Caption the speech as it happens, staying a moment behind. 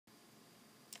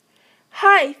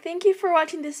Hi, thank you for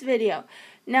watching this video.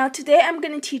 Now today I'm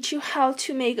going to teach you how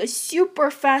to make a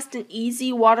super fast and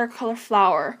easy watercolor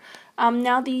flower.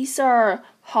 Now these are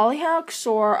hollyhocks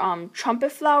or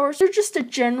trumpet flowers. They're just a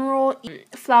general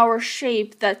flower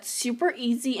shape that's super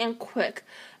easy and quick.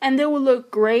 And they will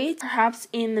look great perhaps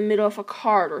in the middle of a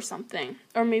card or something.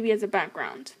 Or maybe as a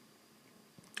background.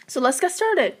 So let's get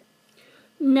started.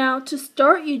 Now to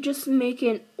start, you just make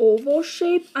an oval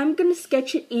shape. I'm going to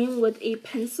sketch it in with a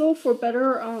pencil for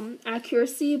better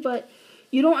accuracy, but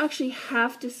you don't actually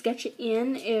have to sketch it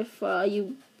in if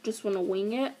you just want to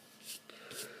wing it.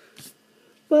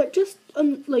 But just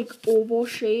like oval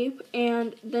shape,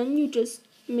 and then you just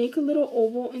make a little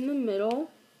oval in the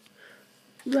middle.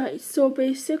 Right, so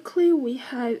basically we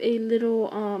have a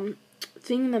little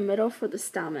thing in the middle for the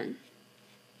stamen.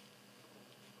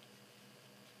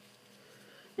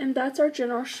 And that's our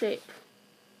general shape.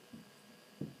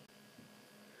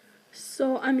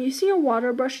 So I'm using a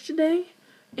water brush today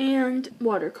and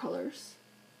watercolors.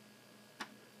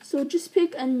 So just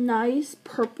pick a nice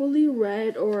purpley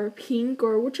red or pink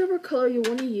or whichever color you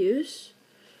want to use.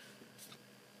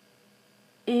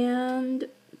 And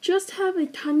just have a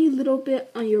tiny little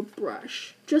bit on your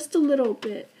brush. Just a little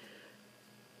bit.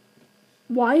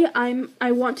 Why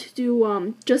I want to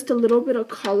do just a little bit of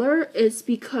color is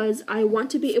because I want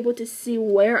to be able to see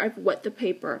where I've wet the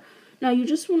paper. Now you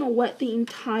just want to wet the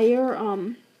entire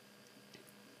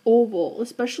oval,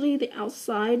 especially the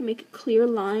outside, make a clear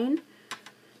line,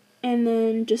 and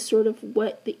then just sort of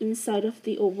wet the inside of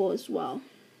the oval as well.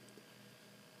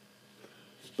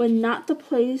 But not the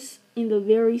place in the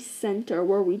very center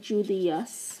where we drew the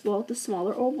the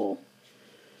smaller oval.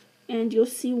 And you'll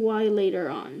see why later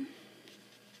on.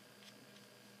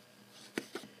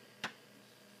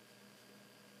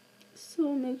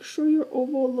 So make sure your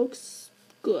oval looks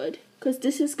good, because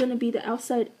this is going to be the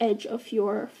outside edge of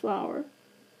your flower.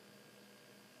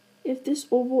 If this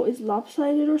oval is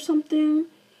lopsided or something,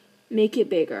 make it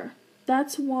bigger.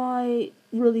 That's why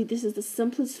really this is the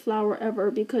simplest flower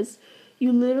ever, because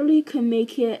you literally can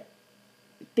make it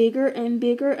bigger and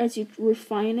bigger as you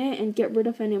refine it and get rid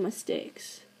of any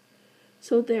mistakes.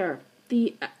 So there,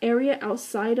 the area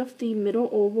outside of the middle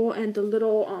oval and the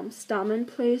little stamen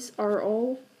place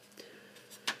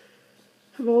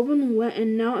have all been wet,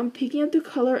 and now I'm picking up the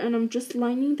color and I'm just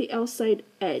lining the outside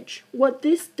edge. What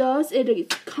this does, it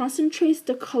concentrates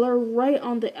the color right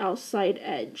on the outside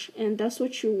edge, and that's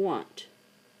what you want.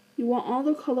 You want all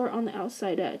the color on the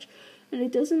outside edge, and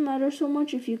it doesn't matter so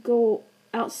much if you go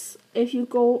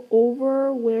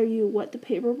over where you wet the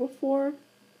paper before,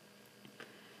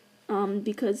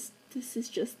 because this is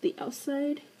just the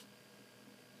outside,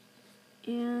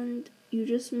 and you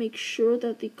just make sure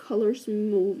that the color's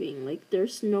moving, like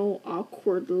there's no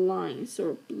awkward lines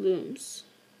or blooms.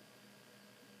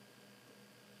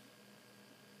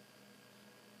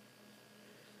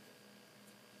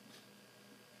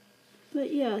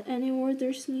 But yeah, anywhere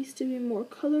there needs to be more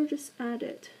color, just add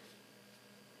it.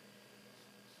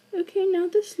 Okay, now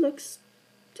this looks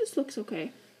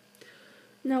okay.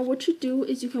 Now what you do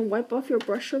is you can wipe off your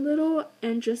brush a little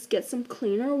and just get some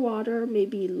cleaner water,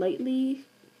 maybe lightly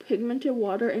pigmented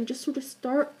water, and just sort of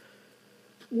start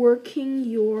working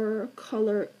your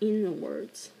color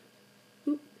inwards.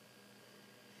 Oop.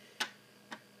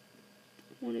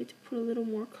 Wanted to put a little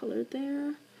more color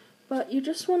there, but you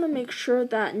just want to make sure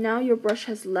that now your brush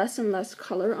has less and less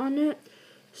color on it,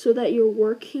 so that you're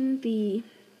working the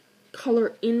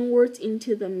color inwards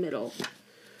into the middle.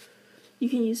 You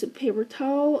can use a paper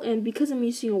towel, and because I'm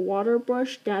using a water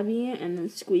brush, dabbing it and then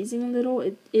squeezing a little,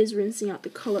 it is rinsing out the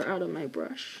color out of my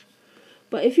brush.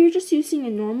 But if you're just using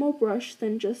a normal brush,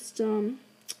 then just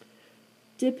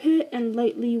dip it and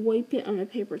lightly wipe it on a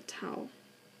paper towel.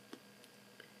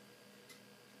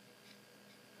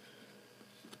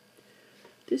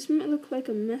 This might look like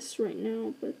a mess right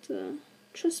now, but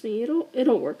trust me,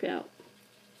 it'll work out.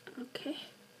 Okay.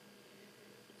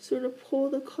 Sort of pull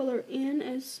the color in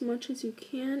as much as you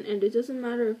can, and it doesn't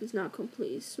matter if it's not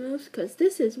completely smooth, because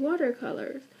this is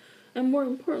watercolors. And more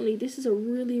importantly, this is a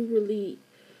really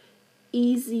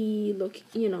easy look,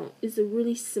 is a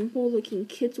really simple looking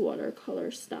kids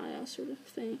watercolor style sort of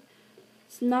thing.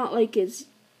 It's not like it's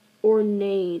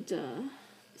ornate,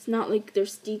 it's not like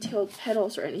there's detailed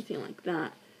petals or anything like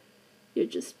that. You're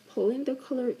just pulling the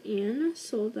color in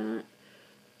so that,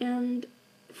 and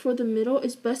for the middle,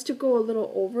 it's best to go a little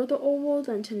over the oval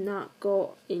than to not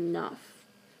go enough.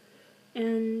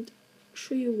 And I'll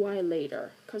show you why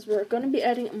later, because we're going to be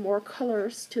adding more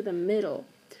colors to the middle.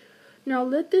 Now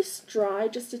let this dry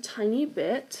just a tiny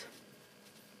bit.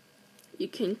 You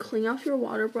can clean off your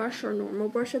water brush or normal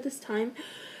brush at this time.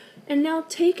 And now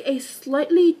take a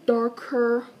slightly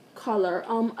darker color,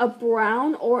 a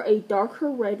brown or a darker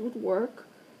red would work,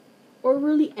 or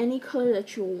really any color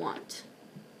that you want.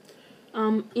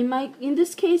 In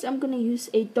this case, I'm gonna use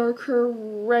a darker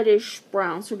reddish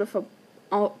brown, sort of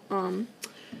a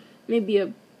maybe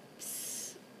a,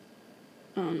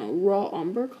 I don't know, raw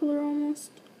umber color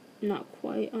almost. Not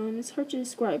quite. It's hard to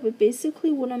describe, but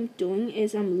basically what I'm doing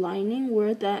is I'm lining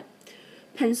where that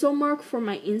pencil mark for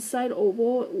my inside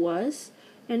oval was,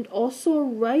 and also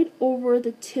right over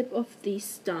the tip of the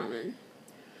stamen.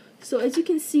 So as you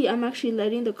can see, I'm actually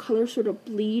letting the color sort of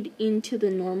bleed into the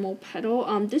normal petal.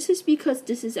 This is because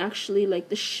this is actually like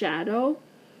the shadow.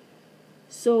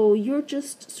 So you're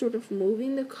just sort of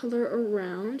moving the color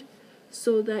around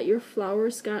so that your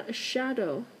flower's got a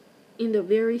shadow in the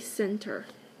very center.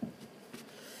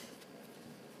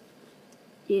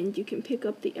 And you can pick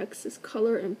up the excess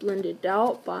color and blend it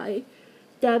out by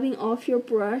dabbing off your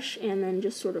brush and then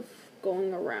just sort of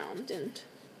going around and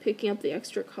picking up the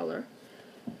extra color.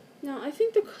 Now I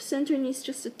think the center needs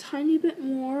just a tiny bit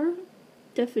more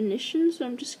definition, so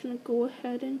I'm just going to go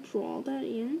ahead and draw that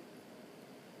in.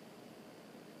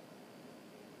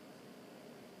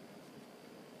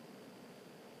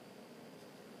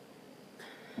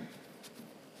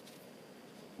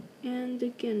 And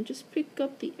again, just pick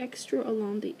up the extra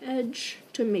along the edge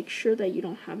to make sure that you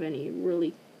don't have any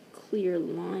really clear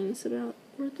lines about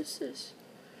where this is.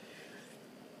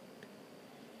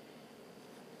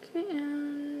 Okay,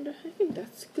 and I think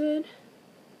that's good.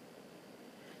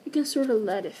 You can sort of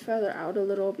let it feather out a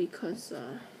little because,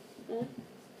 well,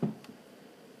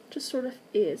 just sort of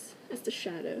is as the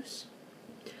shadows.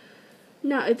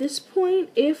 Now at this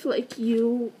point, if like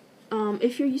you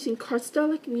if you're using cardstock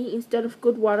like me instead of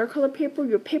good watercolor paper,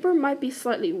 your paper might be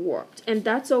slightly warped, and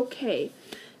that's okay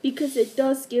because it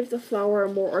does give the flower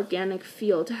a more organic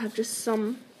feel to have just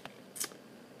some,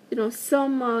 you know,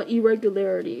 some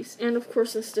irregularities. And of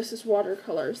course, since this is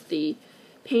watercolors, the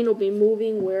paint will be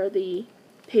moving where the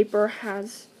paper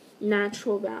has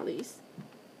natural valleys.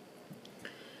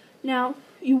 Now,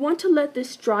 you want to let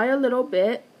this dry a little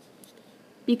bit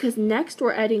because next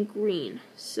we're adding green.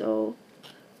 So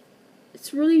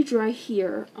it's really dry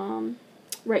here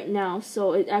right now,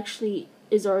 so it actually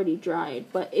is already dried.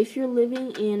 But if you're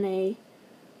living in a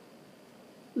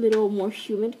little more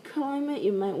humid climate,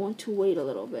 you might want to wait a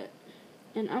little bit.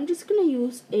 And I'm just gonna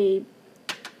use a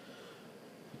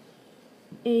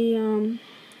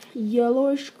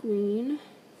yellowish green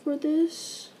for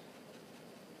this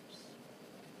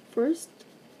first.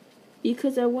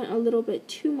 Because I went a little bit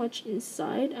too much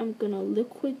inside, I'm gonna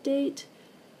liquidate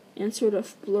and sort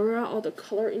of blur out all the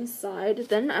color inside.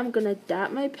 Then I'm gonna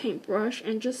dab my paintbrush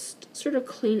and just sort of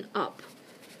clean up.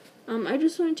 I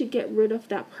just wanted to get rid of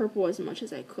that purple as much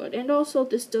as I could, and also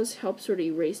this does help sort of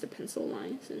erase the pencil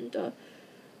lines and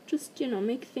just, you know,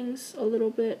 make things a little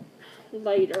bit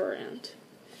lighter, and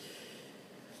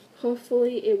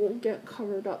hopefully it won't get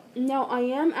covered up. Now I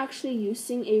am actually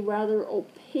using a rather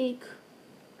opaque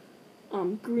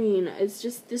green. It's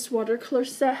just this watercolor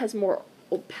set has more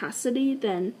opacity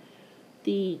than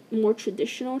the more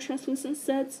traditional translucent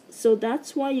sets, so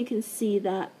that's why you can see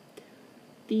that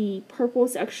the purple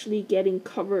is actually getting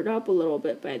covered up a little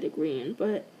bit by the green.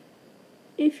 But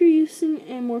if you're using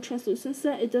a more translucent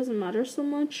set, it doesn't matter so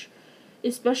much,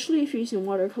 especially if you're using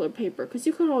watercolor paper, because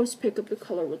you can always pick up the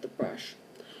color with the brush.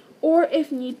 Or if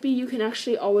need be, you can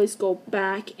actually always go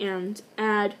back and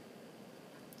add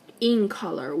in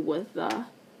color with a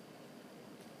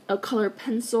color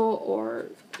pencil or,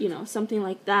 you know, something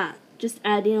like that. Just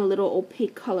adding a little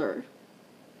opaque color.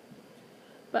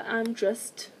 But I'm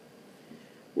just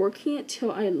working it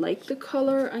till I like the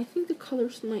color. I think the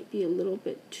colors might be a little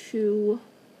bit too,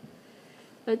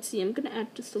 let's see, I'm going to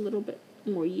add just a little bit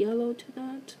more yellow to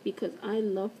that because I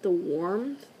love the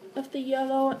warmth of the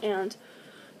yellow, and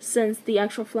since the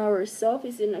actual flower itself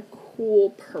is in a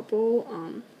cool purple,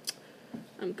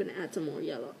 I'm going to add some more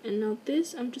yellow. And now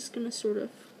this, I'm just going to sort of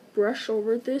brush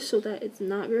over this so that it's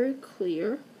not very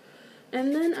clear.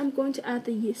 And then I'm going to add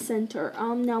the center.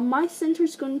 Now my center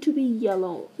is going to be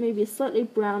yellow, maybe slightly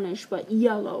brownish, but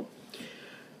yellow.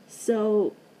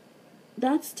 So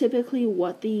that's typically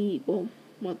what the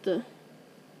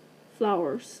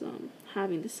flowers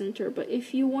have in the center. But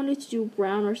if you wanted to do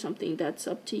brown or something, that's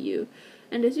up to you.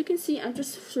 And as you can see, I'm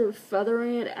just sort of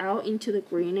feathering it out into the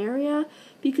green area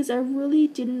because I really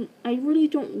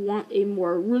don't want a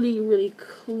more really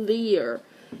clear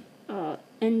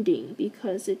ending,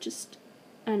 because it just,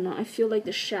 I don't know, I feel like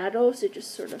the shadows, it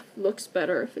just sort of looks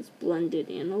better if it's blended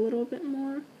in a little bit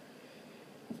more.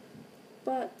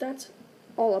 But that's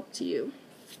all up to you.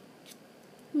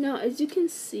 Now, as you can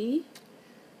see,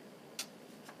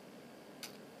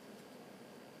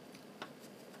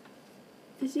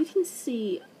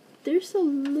 there's a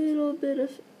little bit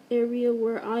of area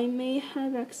where I may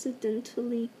have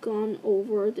accidentally gone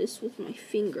over this with my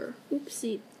finger.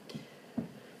 Oopsie.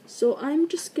 So I'm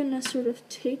just gonna sort of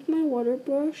take my water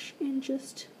brush and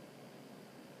just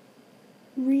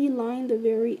reline the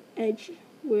very edge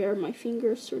where my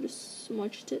finger sort of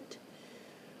smudged it.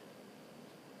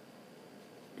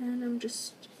 And I'm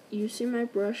just using my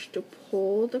brush to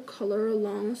pull the color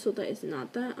along so that it's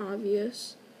not that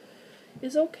obvious.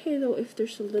 It's okay though if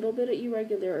there's a little bit of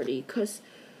irregularity, because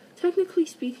technically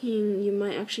speaking you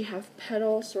might actually have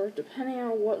petals, or depending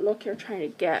on what look you're trying to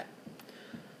get.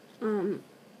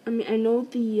 I mean, I know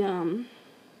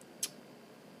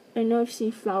I've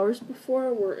seen flowers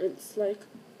before where it's like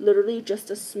literally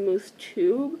just a smooth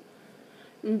tube,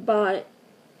 but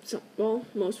well,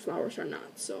 most flowers are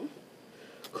not. So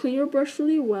clean your brush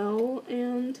really well,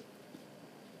 and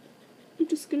I'm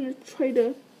just gonna try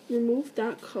to remove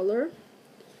that color.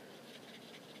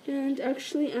 And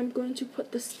actually I'm going to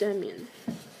put the stem in.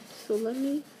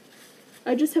 So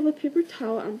I just have a paper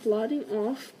towel, I'm blotting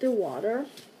off the water,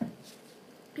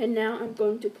 and now I'm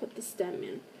going to put the stem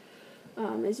in.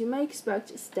 As you might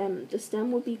expect, the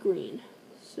stem will be green.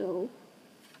 So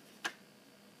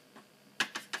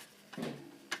let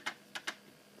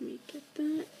me get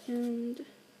that, and I'm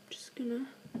just gonna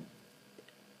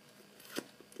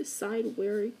decide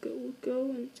where it will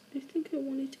go, and I think I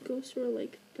want it to go sort of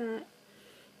like that,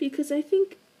 because I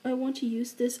think I want to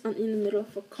use this in the middle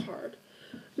of a card.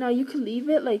 Now you could leave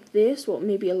it like this, well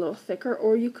maybe a little thicker,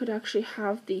 or you could actually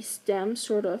have the stem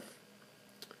sort of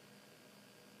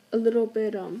a little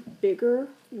bit bigger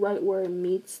right where it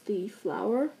meets the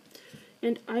flower.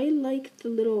 And I like the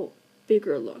little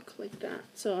bigger look like that.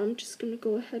 So I'm just going to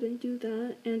go ahead and do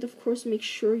that. And of course make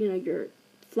sure your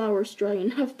flower's dry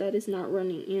enough that it's not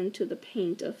running into the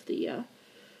paint of the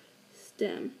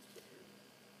stem.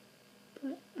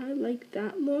 But I like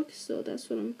that look, so that's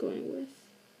what I'm going with.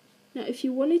 Now if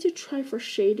you wanted to try for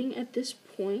shading at this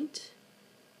point,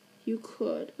 you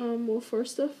could. Well,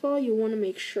 first of all, you want to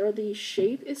make sure the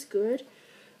shape is good.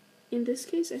 In this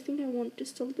case, I think I want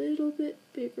just a little bit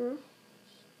bigger.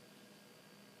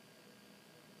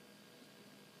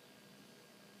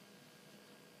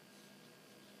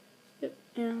 Yep,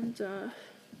 and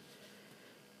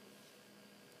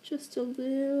just a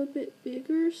little bit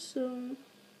bigger, so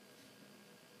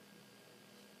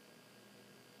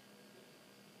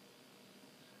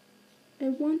I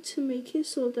want to make it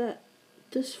so that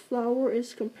this flower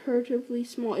is comparatively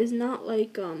small. It's not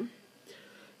like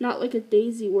a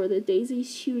daisy where the daisy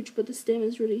is huge but the stem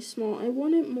is really small. I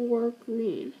want it more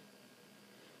green.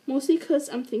 Mostly because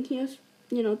I'm thinking of,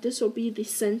 this will be the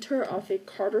center of a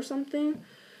card or something.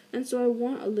 And so I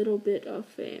want a little bit of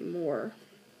a more.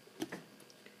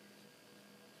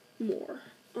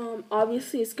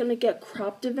 Obviously it's gonna get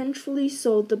cropped eventually,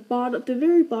 so the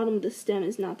very bottom of the stem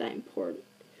is not that important.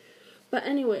 But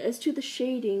anyway, as to the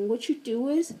shading, what you do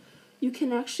is you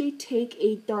can actually take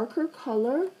a darker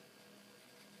color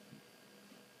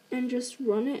and just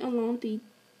run it along the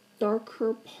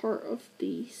darker part of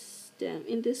the stem.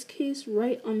 In this case,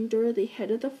 right under the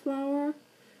head of the flower.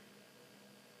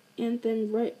 And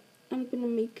then I'm going to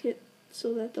make it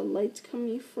so that the light's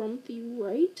coming from the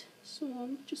right. So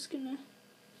I'm just going to...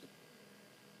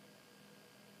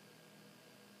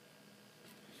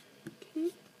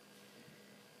 Okay.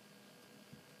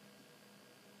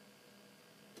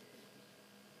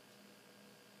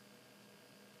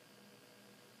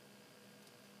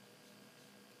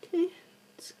 Okay,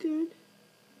 it's good.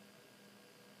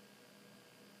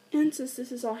 And since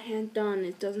this is all hand done,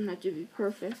 it doesn't have to be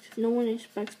perfect. No one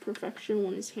expects perfection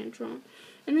when it's hand drawn.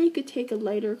 And then you could take a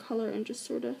lighter color and just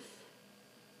sort of...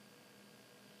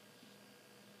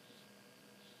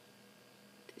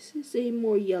 This is a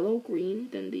more yellow green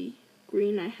than the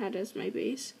green I had as my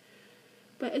base.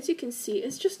 But as you can see,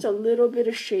 it's just a little bit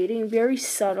of shading, very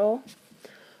subtle.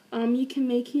 You can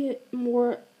make it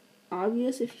more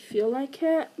obvious if you feel like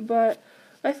it, but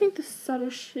I think the subtle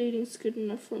shading is good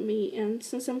enough for me. And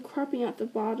since I'm cropping out the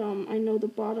bottom, I know the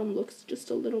bottom looks just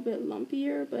a little bit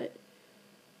lumpier, but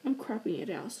I'm cropping it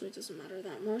out so it doesn't matter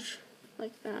that much.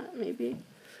 Like that, maybe.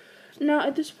 Now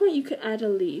at this point you could add a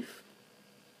leaf.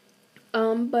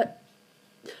 But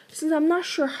since I'm not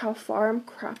sure how far I'm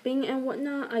cropping and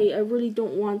whatnot, I really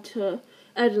don't want to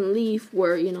add a leaf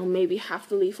where, maybe half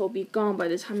the leaf will be gone by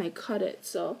the time I cut it.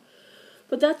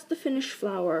 But that's the finished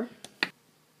flower.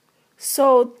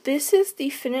 So this is the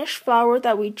finished flower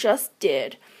that we just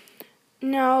did.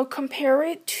 Now compare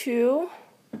it to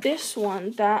this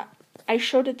one that I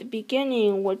showed at the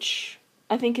beginning, which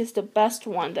I think is the best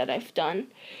one that I've done.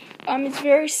 It's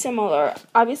very similar.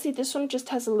 Obviously, this one just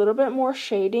has a little bit more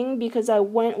shading because I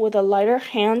went with a lighter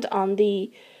hand on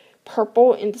the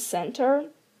purple in the center.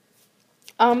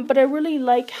 But I really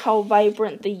like how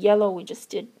vibrant the yellow we just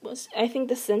did was. I think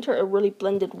the center, it really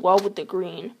blended well with the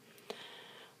green.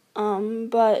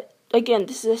 But again,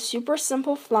 this is a super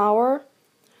simple flower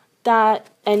that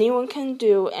anyone can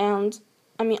do, and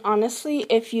I mean, honestly,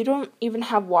 if you don't even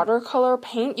have watercolor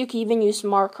paint, you can even use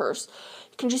markers.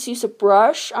 You can just use a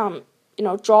brush,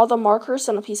 draw the markers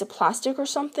on a piece of plastic or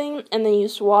something, and then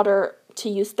use water to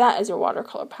use that as your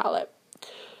watercolor palette.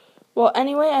 Well,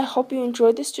 anyway, I hope you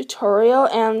enjoyed this tutorial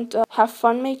and have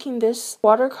fun making this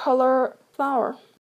watercolor flower.